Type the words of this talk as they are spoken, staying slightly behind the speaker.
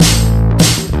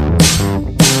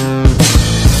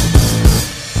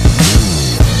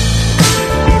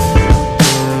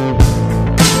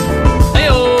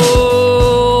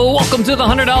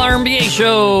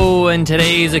Show, and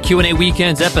today's a Q&A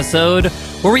Weekends episode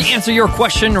where we answer your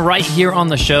question right here on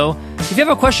the show. If you have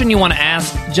a question you want to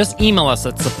ask, just email us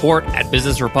at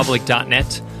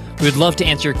support@businessrepublic.net. We would love to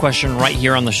answer your question right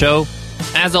here on the show.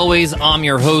 As always, I'm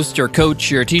your host, your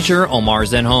coach, your teacher, Omar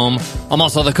Zenhom. I'm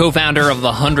also the co-founder of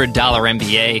the $100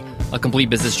 MBA, a complete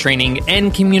business training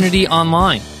and community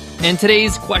online. And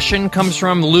today's question comes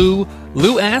from Lou.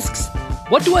 Lou asks,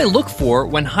 what do I look for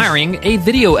when hiring a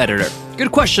video editor?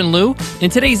 Good question, Lou.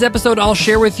 In today's episode, I'll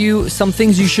share with you some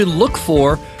things you should look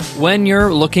for when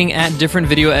you're looking at different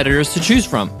video editors to choose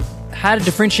from. How to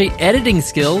differentiate editing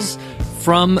skills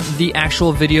from the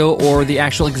actual video or the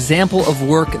actual example of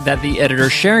work that the editor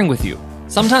is sharing with you.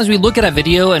 Sometimes we look at a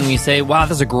video and we say, wow,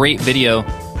 that's a great video,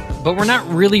 but we're not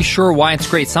really sure why it's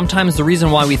great. Sometimes the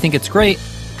reason why we think it's great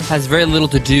has very little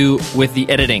to do with the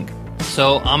editing.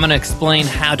 So I'm going to explain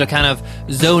how to kind of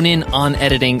zone in on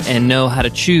editing and know how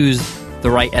to choose the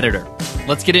right editor.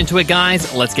 Let's get into it,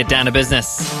 guys. Let's get down to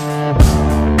business.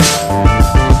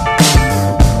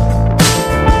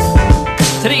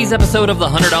 Today's episode of the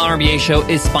 $100 MBA Show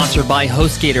is sponsored by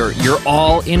HostGator, your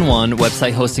all-in-one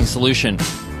website hosting solution.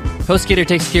 HostGator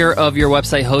takes care of your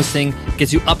website hosting,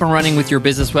 gets you up and running with your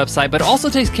business website, but also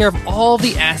takes care of all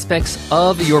the aspects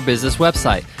of your business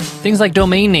website. Things like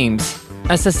domain names,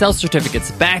 SSL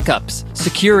certificates, backups,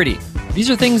 security. These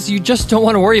are things you just don't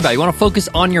want to worry about. You want to focus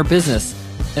on your business.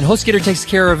 And HostGator takes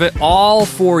care of it all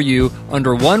for you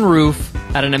under one roof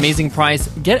at an amazing price.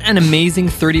 Get an amazing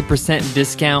 30%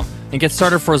 discount and get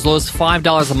started for as low as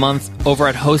 $5 a month over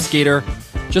at HostGator.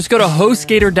 Just go to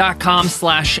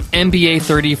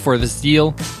HostGator.com/MBA30 for this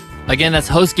deal. Again, that's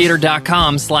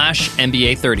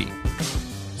HostGator.com/MBA30.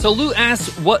 So Lou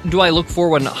asks, what do I look for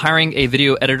when hiring a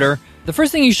video editor? The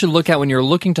first thing you should look at when you're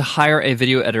looking to hire a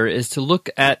video editor is to look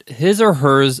at his or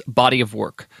her body of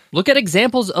work. Look at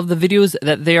examples of the videos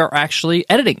that they are actually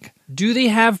editing. Do they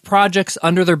have projects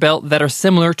under their belt that are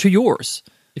similar to yours?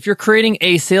 If you're creating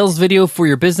a sales video for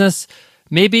your business,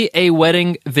 maybe a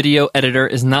wedding video editor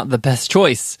is not the best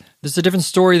choice. There's a different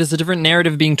story, there's a different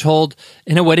narrative being told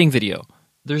in a wedding video.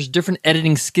 There's different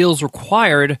editing skills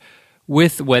required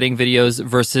with wedding videos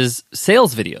versus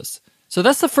sales videos. So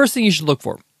that's the first thing you should look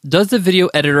for. Does the video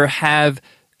editor have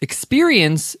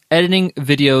experience editing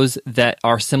videos that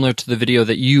are similar to the video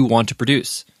that you want to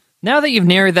produce? Now that you've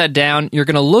narrowed that down, you're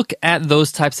going to look at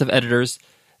those types of editors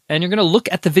and you're going to look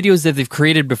at the videos that they've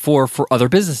created before for other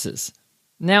businesses.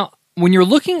 Now, when you're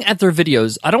looking at their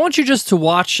videos, I don't want you just to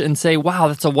watch and say, wow,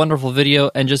 that's a wonderful video,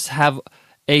 and just have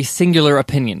a singular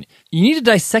opinion. You need to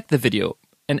dissect the video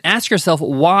and ask yourself,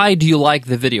 why do you like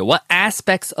the video? What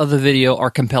aspects of the video are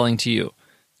compelling to you?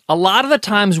 A lot of the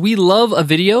times we love a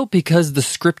video because the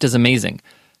script is amazing.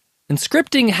 And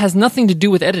scripting has nothing to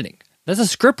do with editing. That's a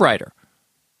script writer.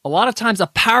 A lot of times a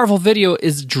powerful video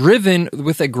is driven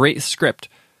with a great script.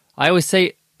 I always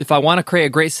say, if I want to create a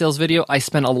great sales video, I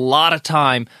spend a lot of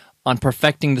time on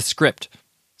perfecting the script.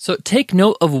 So take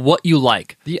note of what you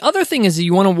like. The other thing is that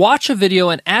you want to watch a video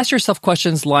and ask yourself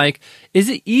questions like, is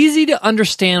it easy to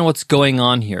understand what's going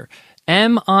on here?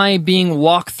 Am I being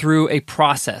walked through a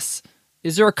process?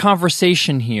 Is there a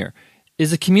conversation here? Is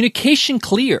the communication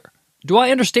clear? Do I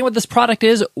understand what this product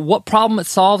is, what problem it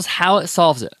solves, how it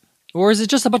solves it? Or is it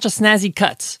just a bunch of snazzy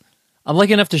cuts? I'm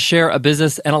lucky enough to share a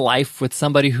business and a life with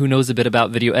somebody who knows a bit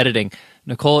about video editing.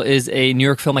 Nicole is a New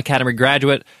York Film Academy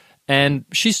graduate, and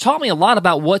she's taught me a lot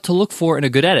about what to look for in a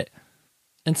good edit.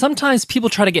 And sometimes people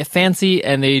try to get fancy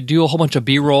and they do a whole bunch of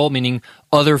B-roll, meaning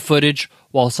other footage,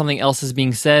 while something else is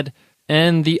being said.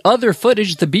 And the other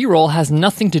footage, the B-roll, has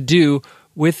nothing to do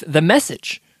with the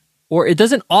message, or it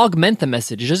doesn't augment the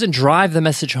message. It doesn't drive the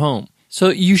message home. So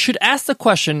you should ask the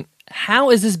question, how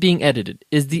is this being edited?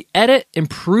 Is the edit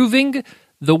improving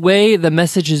the way the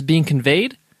message is being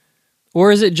conveyed,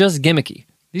 or is it just gimmicky?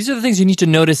 These are the things you need to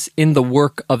notice in the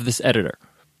work of this editor.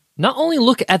 Not only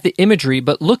look at the imagery,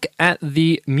 but look at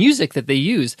the music that they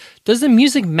use. Does the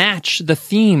music match the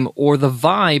theme or the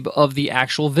vibe of the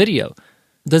actual video?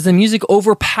 Does the music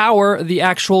overpower the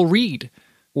actual read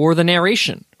or the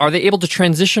narration? Are they able to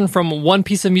transition from one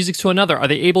piece of music to another? Are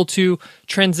they able to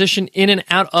transition in and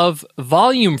out of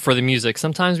volume for the music?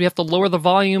 Sometimes we have to lower the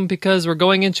volume because we're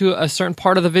going into a certain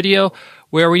part of the video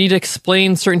where we need to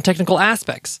explain certain technical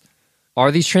aspects.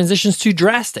 Are these transitions too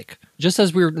drastic? Just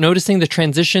as we're noticing the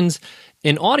transitions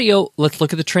in audio, let's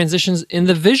look at the transitions in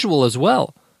the visual as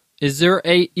well. Is there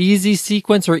a easy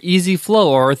sequence or easy flow,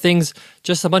 or are things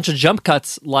just a bunch of jump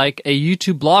cuts like a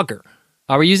YouTube blogger?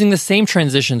 Are we using the same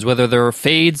transitions, whether they're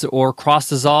fades or cross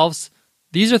dissolves?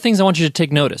 These are things I want you to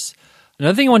take notice.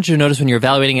 Another thing I want you to notice when you're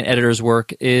evaluating an editor's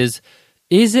work is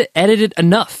it edited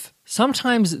enough?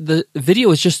 Sometimes the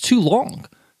video is just too long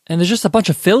and there's just a bunch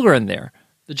of filler in there.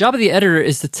 The job of the editor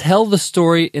is to tell the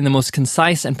story in the most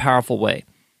concise and powerful way.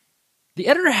 The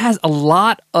editor has a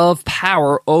lot of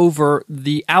power over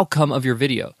the outcome of your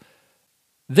video.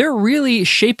 They're really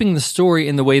shaping the story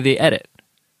in the way they edit.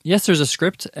 Yes, there's a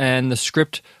script, and the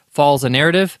script follows a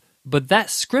narrative, but that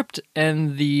script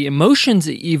and the emotions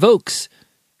it evokes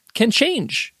can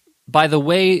change by the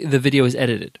way the video is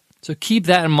edited. So keep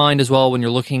that in mind as well when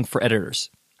you're looking for editors.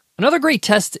 Another great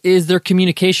test is their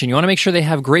communication. You want to make sure they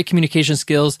have great communication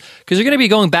skills because you're going to be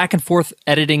going back and forth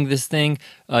editing this thing,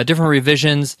 different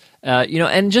revisions,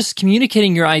 and just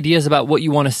communicating your ideas about what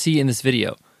you want to see in this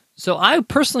video. So I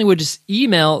personally would just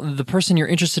email the person you're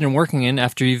interested in working in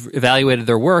after you've evaluated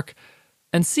their work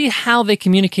and see how they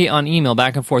communicate on email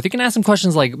back and forth. You can ask them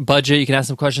questions like budget. You can ask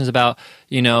them questions about,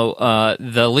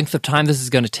 the length of time this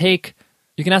is going to take.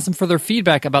 You can ask them for their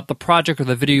feedback about the project or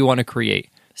the video you want to create.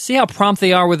 See how prompt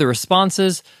they are with the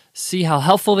responses. See how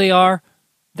helpful they are.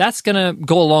 That's going to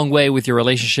go a long way with your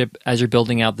relationship as you're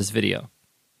building out this video.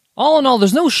 All in all,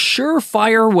 there's no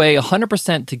surefire way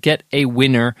 100% to get a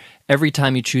winner every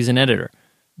time you choose an editor.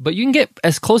 But you can get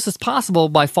as close as possible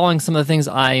by following some of the things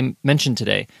I mentioned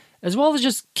today, as well as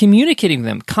just communicating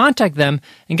them, contact them,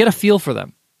 and get a feel for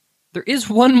them. There is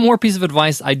one more piece of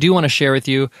advice I do want to share with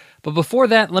you, but before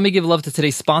that, let me give love to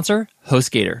today's sponsor,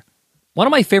 HostGator. One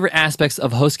of my favorite aspects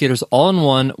of HostGator's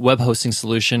all-in-one web hosting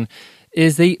solution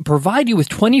is they provide you with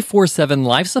 24/7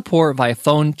 live support via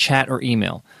phone, chat, or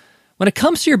email. When it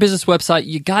comes to your business website,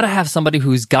 you got to have somebody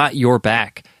who's got your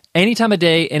back any time of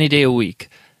day, any day a week.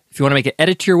 If you want to make an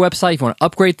edit to your website, if you want to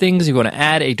upgrade things, if you want to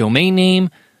add a domain name,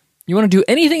 you want to do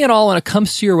anything at all when it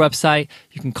comes to your website,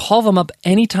 you can call them up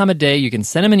any time of day, you can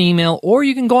send them an email, or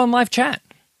you can go on live chat.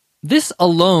 This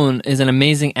alone is an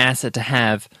amazing asset to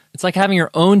have. It's like having your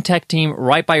own tech team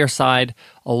right by your side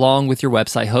along with your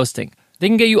website hosting. They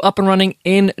can get you up and running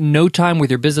in no time with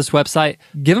your business website.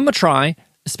 Give them a try,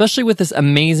 especially with this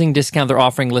amazing discount they're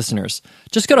offering listeners.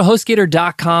 Just go to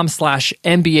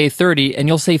HostGator.com/MBA30 and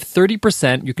you'll save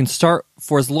 30%. You can start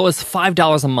for as low as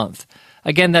 $5 a month.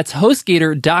 Again, that's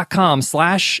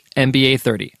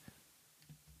HostGator.com/MBA30.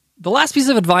 The last piece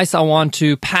of advice I want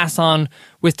to pass on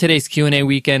with today's Q&A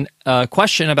weekend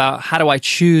question about how do I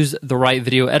choose the right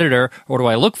video editor, or what do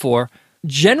I look for?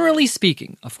 Generally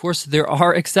speaking, of course there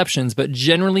are exceptions, but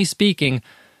generally speaking,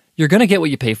 you're going to get what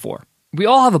you pay for. We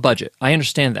all have a budget. I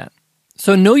understand that.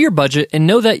 So know your budget and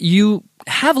know that you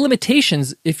have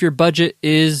limitations if your budget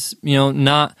is,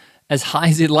 not as high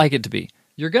as you'd like it to be.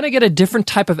 You're going to get a different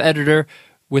type of editor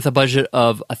with a budget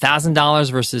of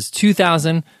 $1,000 versus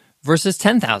 $2,000 versus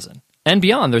 $10,000 and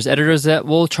beyond. There's editors that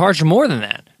will charge more than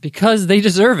that because they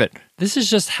deserve it. This is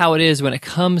just how it is when it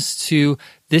comes to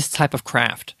this type of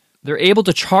craft. They're able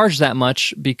to charge that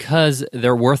much because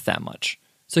they're worth that much.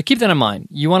 So keep that in mind.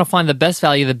 You want to find the best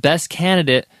value, the best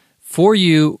candidate for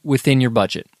you within your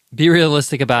budget. Be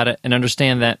realistic about it and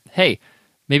understand that, hey,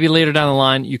 maybe later down the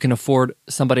line, you can afford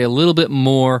somebody a little bit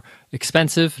more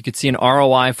expensive. You could see an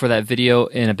ROI for that video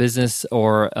in a business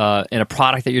or in a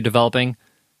product that you're developing.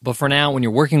 But for now, when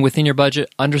you're working within your budget,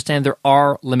 understand there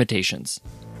are limitations.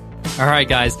 All right,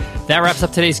 guys, that wraps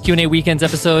up today's Q&A Weekends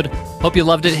episode. Hope you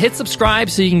loved it. Hit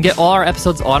subscribe so you can get all our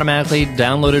episodes automatically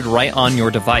downloaded right on your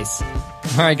device.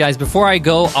 All right, guys, before I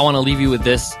go, I want to leave you with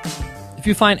this. If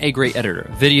you find a great editor,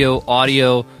 video,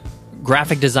 audio,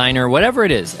 graphic designer, whatever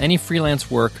it is, any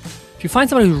freelance work, if you find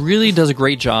somebody who really does a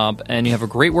great job and you have a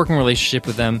great working relationship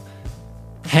with them,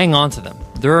 hang on to them.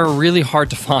 They're really hard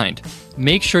to find.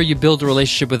 Make sure you build a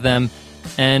relationship with them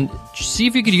and see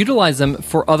if you could utilize them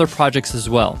for other projects as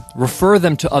well. Refer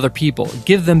them to other people.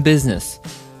 Give them business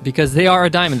because they are a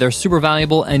diamond. They're super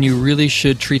valuable and you really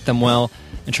should treat them well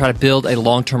and try to build a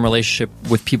long-term relationship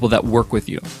with people that work with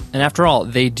you. And after all,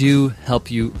 they do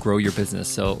help you grow your business,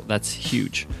 so that's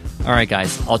huge. All right,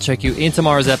 guys, I'll check you in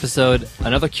tomorrow's episode,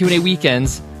 another Q&A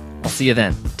Weekends. I'll see you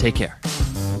then. Take care.